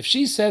 if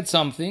she said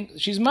something,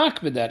 she's mak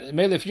bedat.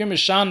 If you're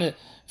mishane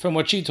from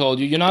what she told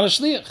you, you're not a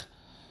shliach.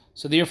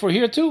 So therefore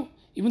here too,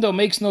 even though it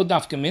makes no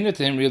dafka minute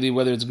to him really,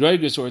 whether it's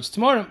Gregus or it's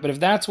tomorrow, but if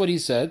that's what he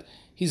said,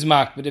 he's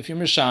makbid. If you're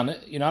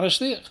Mishana, you're not a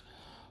shliach.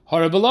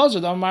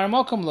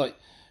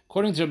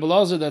 According to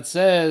Belazar, that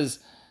says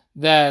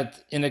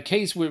that in a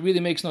case where it really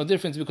makes no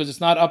difference because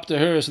it's not up to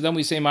her, so then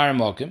we say Mara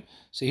Mokim.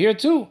 So here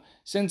too,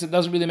 since it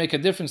doesn't really make a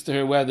difference to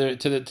her whether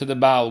to the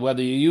Baal,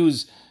 whether you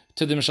use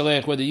to the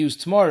Mishalech, whether you use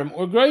Tmorim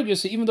or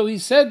Gregus, so even though he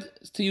said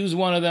to use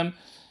one of them,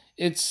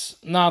 it's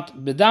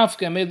not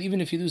bedafka, even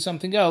if you do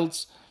something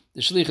else, the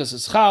shlichus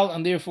is chal,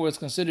 and therefore it's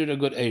considered a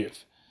good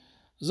erev.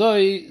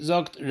 Zoi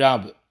zogt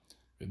Rabbe.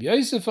 Rabbi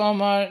Yosef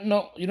Amar,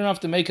 no, you don't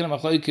have to make it a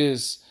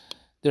machlokes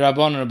the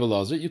Rabbanon or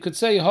Belazar. You could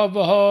say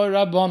havaha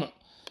Rabbanon.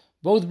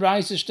 Both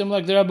brayses stem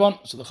like the Rabbanon.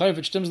 So the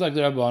chayfet stems like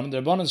the Rabbanon.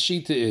 The Rabbanon's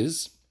shita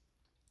is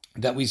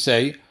that we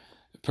say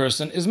a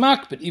person is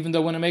makbid, even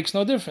though when it makes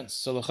no difference.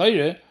 So the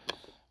chayre,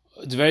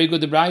 it's very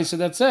good the brayse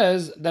that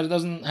says that it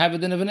doesn't have a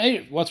din of an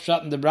erev. What's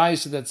shot in the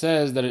brayse that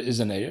says that it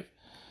is an erev?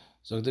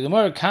 So the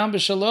Gemara, kam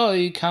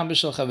b'shaloi, kam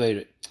b'shal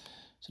chaveri.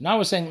 So now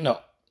we're saying, no.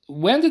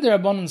 When did the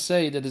Rabbanon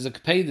say that there's a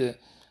kpeda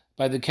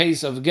by the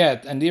case of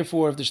get, and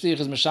therefore if the shliach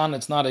is mashana,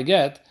 it's not a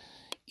get,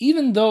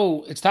 even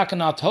though it's taka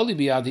not totally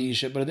biyad the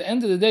isha, but at the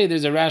end of the day,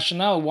 there's a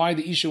rationale why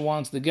the isha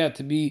wants the get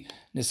to be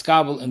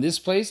niskabel in this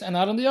place and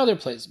not in the other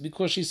place.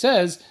 Because she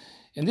says,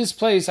 in this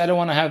place I don't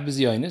want to have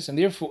bizyonis, and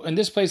therefore in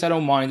this place I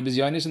don't mind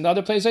bizyonis, in the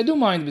other place I do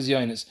mind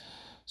bizyonis.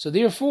 So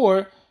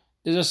therefore,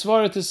 there's a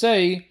svara to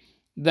say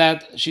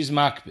that she's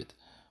makbid.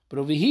 But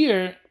over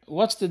here,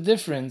 what's the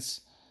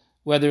difference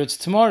whether it's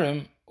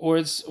Tamarim or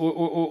it's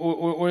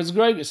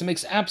Gregus? It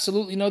makes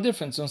absolutely no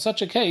difference. So in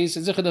such a case,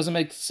 it doesn't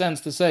make sense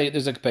to say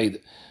there's a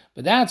Kpeda.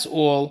 But that's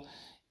all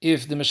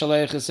if the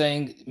Mishalech is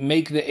saying,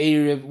 make the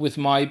Erev with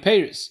my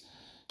Paris.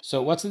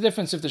 So what's the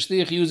difference if the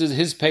shliach uses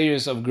his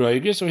payers of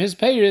groigris or his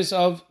payers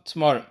of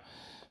tomorrow?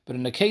 But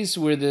in the case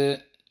where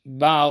the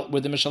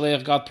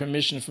Mishaleach got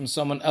permission from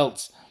someone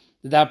else,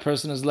 that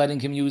person is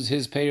letting him use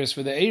his payers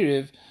for the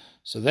Erev,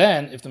 so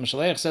then if the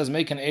Mishaleach says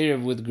make an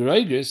Erev with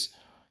groigris,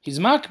 he's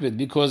makbid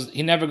because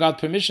he never got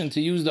permission to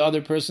use the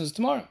other person's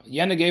tomorrow.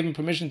 Yena gave him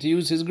permission to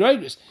use his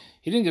groigris.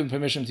 He didn't give him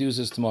permission to use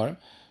his tomorrow.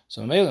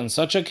 So in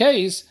such a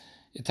case,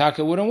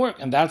 Itaka wouldn't work.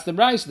 And that's the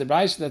Bryce. The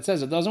Bryce that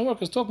says it doesn't work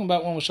is talking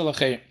about one with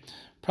Shalachir.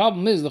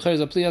 Problem is, the Chayr is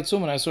a Pli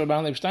Atzum, and I saw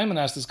Baron Leib Steinman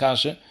ask this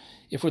kasha,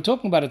 if we're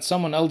talking about it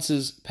someone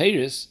else's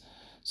payers,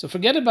 so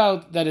forget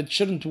about that it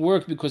shouldn't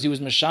work because he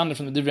was Meshana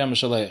from the Divrei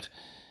HaMishaleach.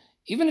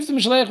 Even if the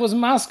Mishaleach was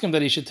masking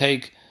that he should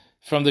take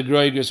from the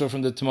groigris or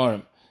from the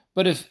Tamarim.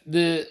 But if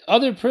the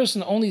other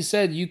person only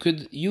said you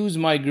could use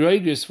my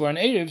groigris for an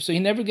Erev, so he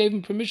never gave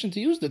him permission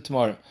to use the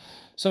Tamarim.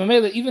 So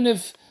even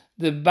if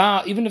the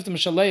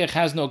Mishaleach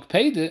has no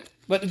Kpeide,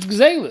 but it's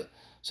Gzeile.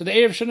 So the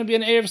Erev shouldn't be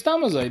an Erev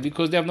Stamazai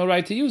because they have no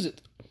right to use it.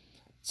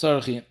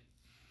 Tzarchi.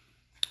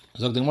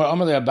 So the Gemara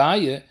Amar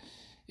Abaye,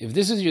 if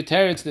this is your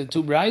teretz to the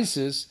two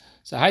brises,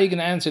 so how are you going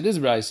to answer this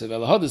brise? Put the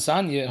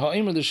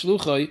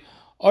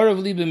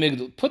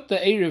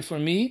Erev for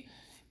me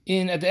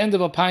at the end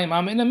of a payim.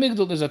 I'm in a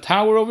migdal. There's a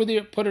tower over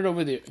there. Put it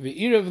over there. And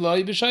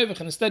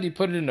instead he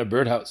put it in a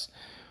birdhouse.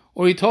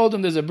 Or he told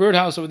him there's a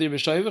birdhouse over there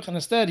b'shayvach, and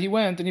instead he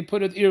went and he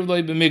put it Erev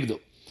loy b'migdal.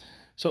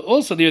 So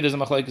also there's a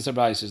machlekes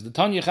abrises. The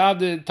Tanya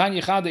Chade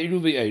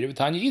Eruve Erev,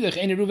 Tanya Idach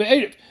Ein Eruve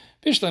Erev.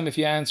 Pishlam, if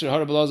you answer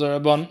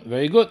Harabalaza Rabban,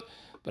 very good.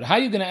 But how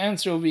are you going to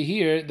answer over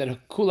here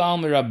that Kul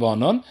Almi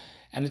Rabbanon,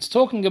 and it's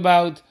talking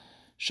about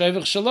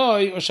Shayvach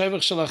Shaloi or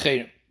Shayvach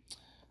Shalachir?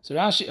 So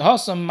Rashi,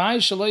 Hasam Mai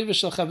Shaloi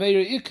v'Shal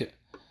Chaveir Ikke.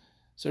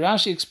 So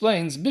Rashi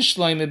explains,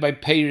 Bishloime by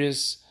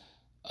Peiris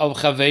of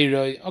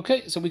Chaveiroi.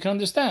 Okay, so we can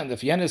understand.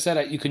 If Yena said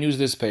that you can use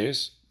this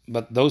Peiris,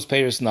 but those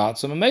Peiris not,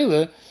 so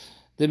Mamela,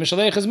 the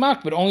Mishalech is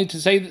mak, but only to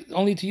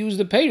use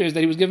the Peiris that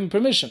he was given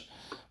permission.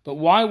 But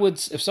why would,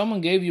 if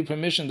someone gave you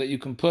permission that you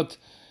can put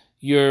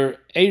your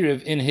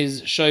Erev in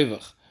his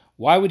Shoivach,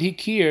 why would he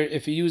care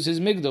if he used his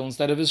Migdal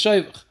instead of his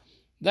Shoivach?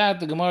 That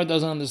the Gemara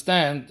doesn't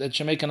understand, that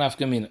Shemeka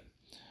Nafkamina.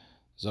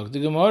 So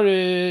the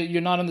Gemara, you're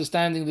not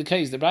understanding the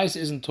case. The Bryce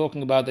isn't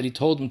talking about that he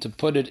told him to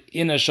put it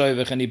in a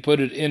Shoivach and he put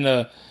it in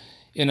a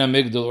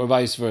Migdal or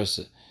vice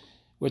versa.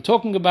 We're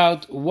talking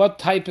about what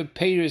type of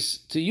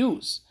Peiris to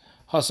use.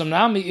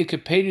 Hasamnami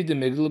Ike Peiri the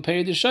Migdal,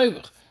 Peiri the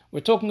Shoivach. We're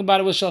talking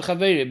about it with Shal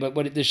Chaveri, but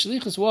what the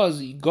Shlichus was,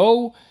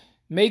 go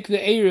make the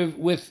Erev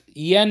with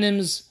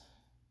Yenim's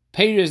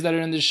payers that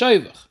are in the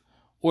Shoivach,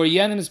 or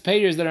Yenim's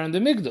payers that are in the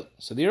Migdal.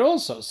 So there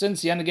also,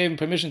 since Yenim gave him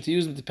permission to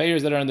use the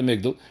payers that are in the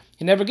Migdal,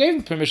 he never gave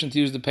him permission to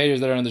use the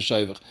payers that are in the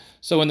Shoivach.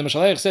 So when the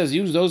Mishalech says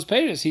use those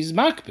payers, he's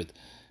makbid,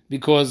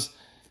 because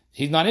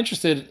he's not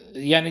interested.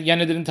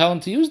 Yenim didn't tell him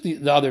to use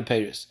the other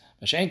payers.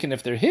 Mashenkin,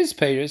 if they're his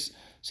payers,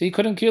 so he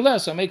couldn't care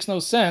less, so it makes no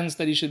sense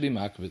that he should be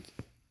makbid.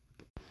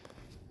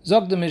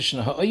 Zog the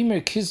Mishnah,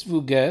 ha'omer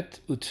kisvu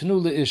get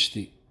utnu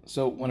le'ishti.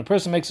 So when a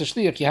person makes a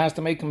shliach, he has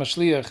to make him a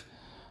shliach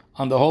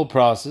on the whole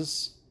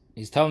process.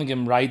 He's telling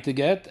him, write the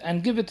get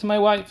and give it to my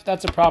wife.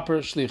 That's a proper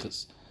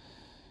shlichus.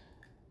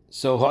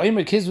 So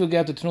ha'omer kisvu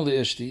get utnu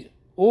le'ishti,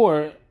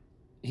 or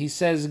he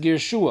says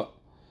girshua.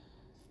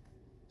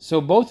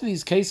 So both of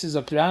these cases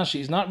of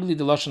Rashi is not really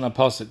the lashon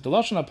hapasuk. The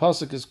lashon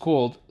hapasuk is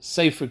called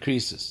sefer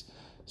krisis.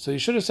 So you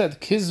should have said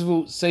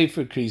kisvu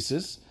sefer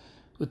krisis.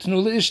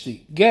 Utnu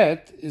le'ishti.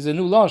 Get is a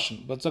new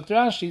lashon, but Dr.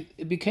 Rashi,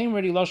 it became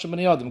already lashon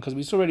b'nei adam, because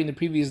we saw already in the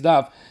previous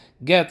daf,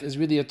 get is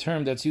really a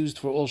term that's used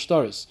for all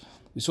shtaris.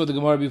 We saw the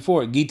Gemara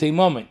before, gitei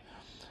momen.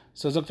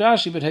 So Dr.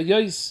 Rashi, but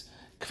hayois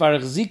kvar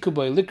ziku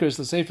by likers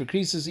l'sefer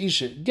krisis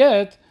isha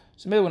get.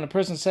 So maybe when a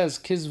person says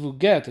kizvu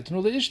get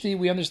utnu le'ishti,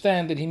 we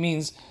understand that he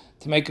means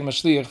to make him a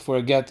shliach for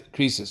a get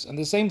krisis. And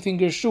the same thing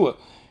gershua.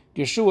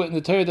 Gershua in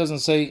the Torah doesn't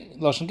say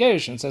lashon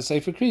gerushin, it says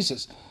sefer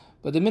krisis.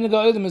 But the minhag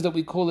ha'olam is that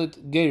we call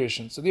it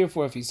gerushin. So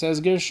therefore, if he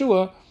says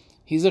gershua,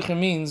 hizicher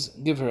means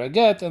give her a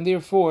get, and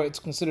therefore it's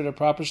considered a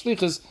proper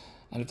shlichus.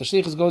 And if the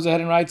shlichus goes ahead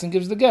and writes and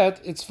gives the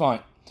get, it's fine.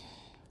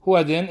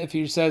 Huadin, if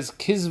he says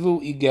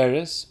kizvu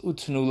igeres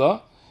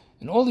utnula,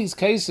 in all these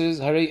cases,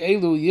 harei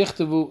elu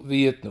yichtavu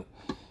v'yitnu,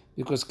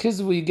 because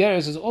kizvu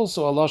igeres is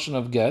also a lashon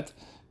of get,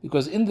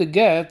 because in the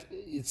get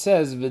it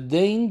says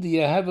v'dein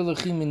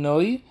diyahavelachim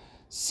minoi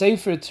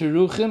sefer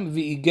teruchim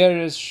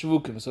v'igeres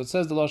shvukim. So it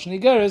says the lashon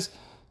igeres.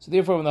 So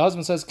therefore, when the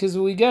husband says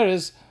kizvu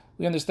igeres,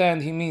 we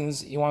understand he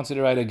means he wants you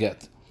to write a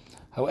get.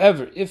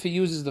 However, if he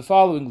uses the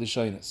following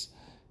lishonis,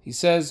 he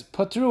says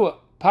patrua,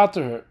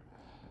 pater her.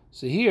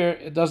 So here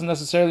it doesn't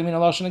necessarily mean a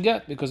lashon of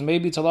get, because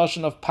maybe it's a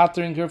lashon of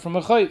patering her from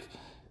a chayv.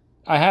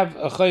 I have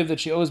a chayv that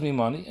she owes me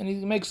money, and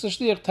he makes a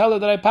shliach tell her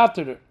that I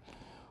patered her.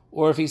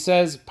 Or if he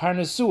says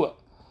parnasua,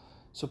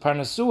 so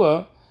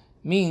parnasua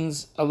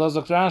means a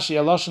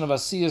lashon of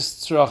asiyas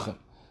tzrachim.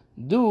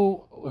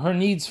 Do her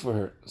needs for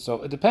her.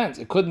 So it depends.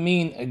 It could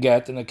mean a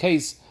get in a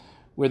case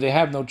where they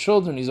have no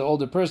children. He's an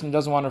older person. He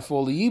doesn't want her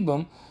full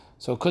yibum.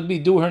 So it could be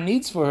do her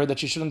needs for her that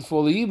she shouldn't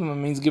full yibum. It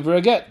means give her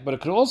a get. But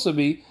it could also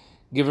be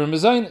give her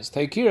mezainis,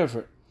 take care of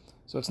her.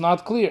 So it's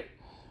not clear.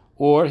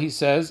 Or he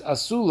says,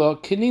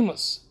 asula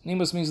kinimus.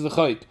 Nimus means the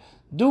chayk.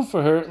 Do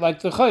for her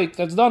like the chayk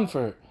that's done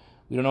for her.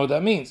 We don't know what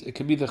that means. It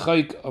could be the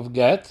chayk of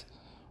get,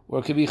 or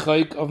it could be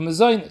chayk of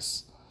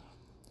mezainis.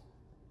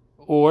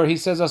 Or he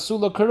says,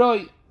 asula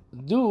karoi.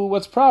 Do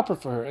what's proper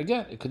for her.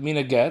 Again, it could mean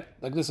a get,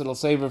 like this it'll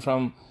save her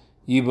from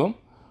yibum.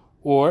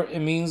 Or it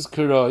means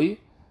karoi.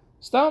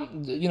 Stop,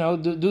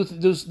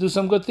 do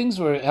some good things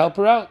for her, help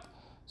her out.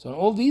 So in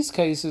all these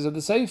cases, at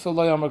the Sefer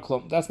lo yamar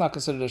klum, that's not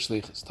considered a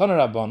shlichus. Tana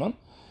Rabbanon,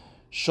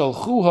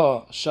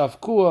 shalchuha,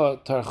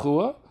 shavkuha,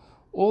 tarchuha.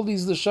 All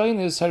these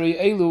l'shaynis hari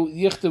elu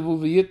yichtavu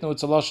v'yitnu.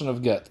 It's a lashon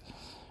of get.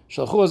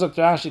 Shalchuha is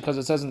Rashi because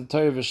it says in the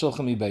Torah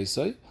v'shilchem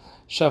ibeisai.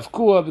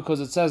 Shavkuha because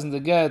it says in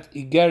the get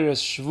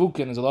igeres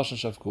shvukin is a lashon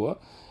shavkuha,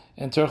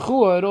 and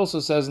tarchuha it also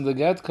says in the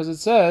get because it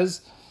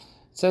says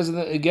in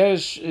the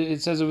igeres,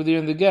 it says over there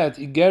in the get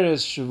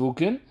igeres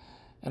shvukin,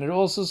 and it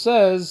also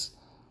says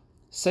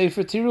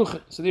sefer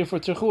tiruchin. So therefore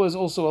tarchuha is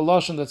also a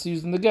lashon that's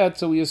used in the get.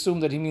 So we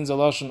assume that he means a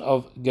lashon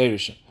of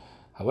gerishim.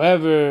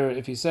 However,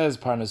 if he says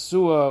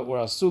parnasua or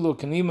asulo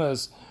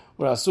kanimas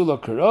or asulo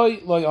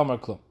karoi lo yamar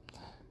klum.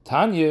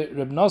 Tanya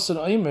Reb Nosson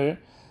Omer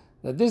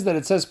that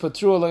it says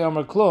patrua lo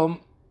yamar klum,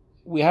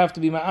 we have to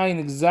be ma'ayin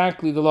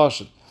exactly the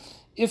lashon.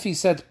 If he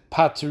said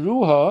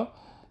patruha,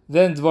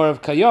 then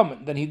dvarav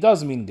kayamin, then he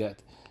does mean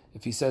get.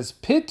 If he says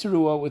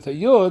pitruha with a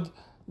yud,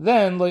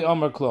 then lo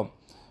yamar klum,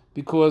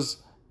 because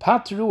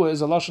patruha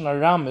is a lashon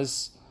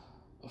aramis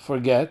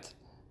for get.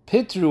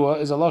 Pitruha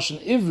is a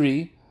lashon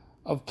ivri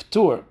of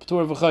ptur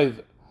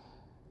v'chayv.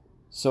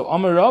 So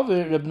Amar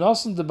Rava, Reb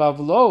Nosson de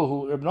Bavlo,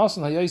 who Reb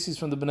Nosson Hayasis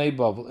from the Bnei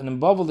Bavel, and in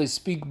Bavel they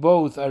speak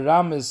both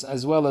Aramis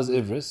as well as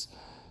Ivris.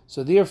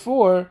 So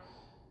therefore,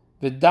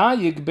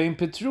 v'dayik bein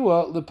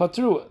Petrua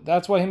lepatrua.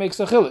 That's why he makes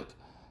a chilik.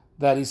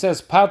 That he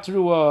says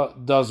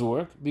patrua does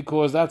work,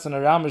 because that's an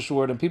Aramish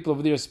word, and people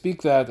over there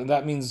speak that, and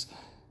that means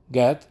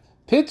get.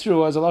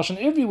 Petrua is a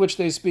Lashon Ivri which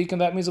they speak,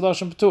 and that means a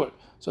Lashon Ptur.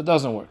 So it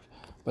doesn't work.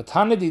 But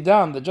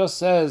Tanedidan, that just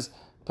says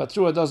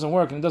patrua doesn't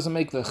work, and it doesn't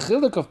make the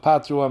chilik of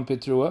patrua and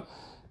Petrua,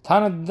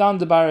 Tanedidan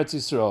de Baretz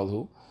Yisrael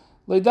who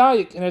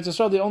Leidayik. In Eretz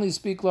Yisrael they only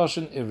speak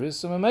Lashon Ivris,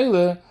 so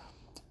Memele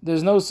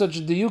there's no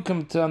such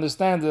diukim to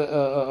understand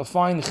a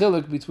fine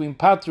chilik between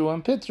patrua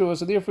and Petrua,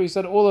 so therefore he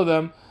said all of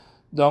them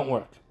don't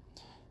work.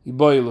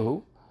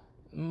 Iboilahu,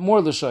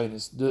 more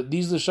l'shaynis.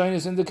 These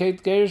l'shaynis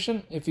indicate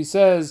gerushin. If he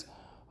says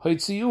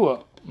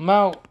hoitziyua,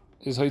 mao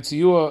is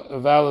hoitziyua a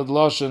valid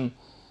lashon?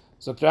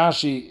 So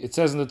Rashi, it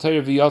says in the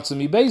Torah v'yatsa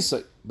mi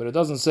beisai, but it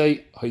doesn't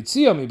say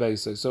hoitziyah mi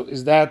beisai. So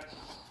is that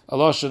a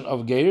lashon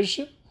of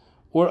gerushin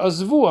or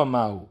azvua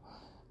mao?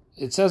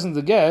 It says in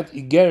the get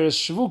igeres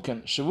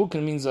shvukin.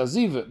 Shvukin means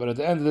aziva, but at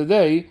the end of the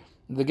day,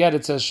 in the get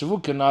it says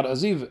shvukin, not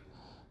aziva.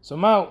 So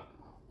mao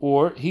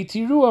or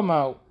hitirua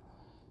mao.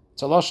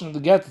 It's a lashon of the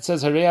get that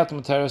says hareyat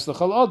materes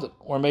l'chal adam,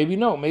 or maybe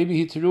no,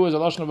 maybe hitiru is a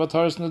lashon of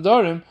hataras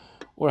nadarim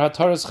or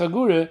hataras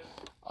chagure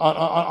on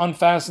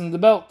unfasten the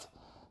belt.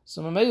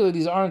 So mamela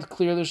these aren't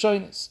clear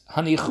l'shonis.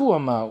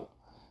 Hanichua mao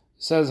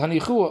says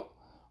hanichua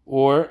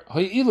or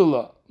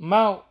hayilula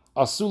mao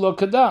asula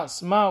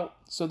kadas mao.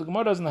 So the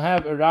Gemara doesn't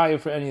have a raya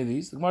for any of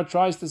these. The Gemara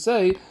tries to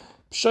say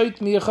pshait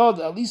miyachad,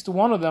 at least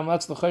one of them.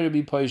 That's the chayre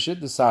be poishit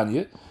the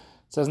sanya. It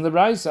says in the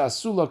Braisa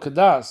asula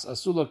kadas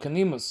asula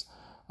kanimus.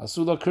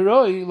 Asula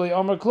karoi lo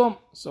yamar klum.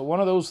 So one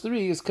of those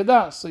three is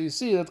kadas. So you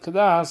see that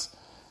kadas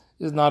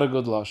is not a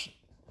good lashon.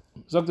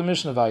 Zog the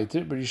Mishnah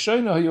Vayter, but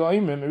Yishayna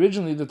hayu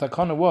originally the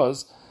takana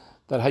was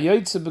that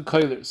hayotze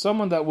b'koiler,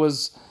 someone that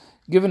was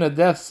given a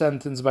death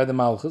sentence by the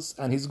Malchus,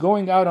 and he's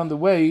going out on the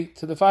way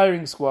to the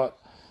firing squad.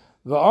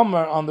 The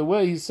Amar on the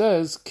way he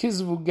says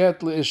kizvu get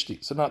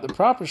leishti. So now the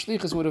proper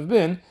shlichus would have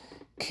been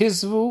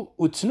kizvu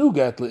utnu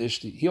get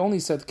leishti. He only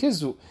said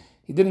kizvu.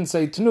 He didn't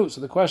say tnu.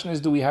 So the question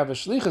is, do we have a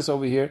shlichus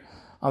over here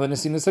on the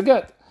Nesinas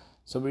Haget?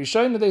 So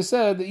B'Rishayna they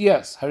said that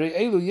yes, Harei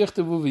Elu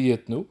Yichtavu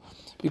V'Yitnu,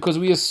 because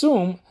we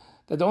assume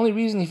that the only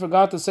reason he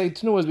forgot to say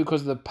Tnu is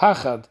because of the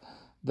pachad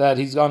that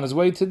he's on his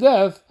way to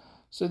death,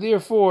 so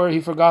therefore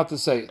he forgot to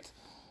say it.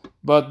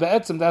 But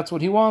Be'etzim, that's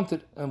what he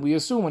wanted, and we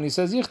assume when he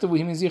says Yichtavu,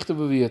 he means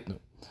Yichtavu V'Yitnu.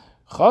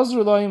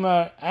 Chazru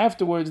Loimar,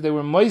 afterwards they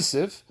were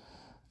Moisif,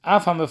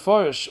 Af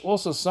HaMefarish,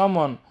 also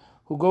someone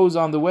who goes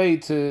on the way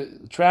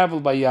to travel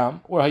by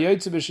Yam, or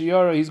Hayotze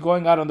B'Shiyara, he's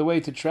going out on the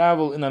way to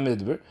travel in a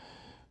midbar,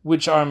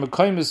 which are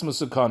Mekaimis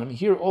Musakanim.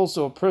 Here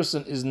also a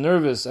person is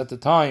nervous at the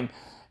time,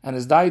 and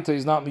his daita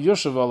is not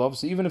Miyushav Olav,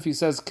 so even if he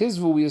says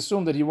Kizvu, we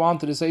assume that he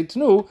wanted to say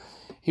Tnu,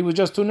 he was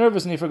just too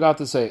nervous and he forgot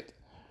to say it.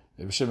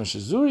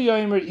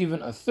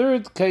 Even a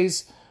third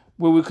case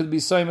where we could be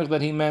Saimich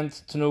that he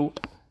meant Tnu,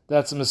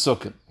 that's a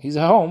Mesukin. He's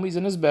at home, he's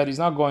in his bed, he's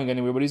not going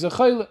anywhere, but he's a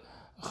Chayla.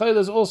 A Chayla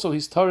is also,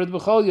 he's Tarid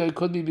B'Chalya, it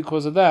could be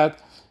because of that,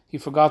 he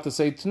forgot to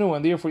say Tnu,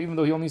 and therefore even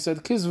though he only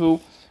said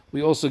Kizvu,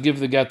 we also give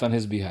the get on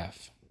his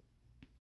behalf.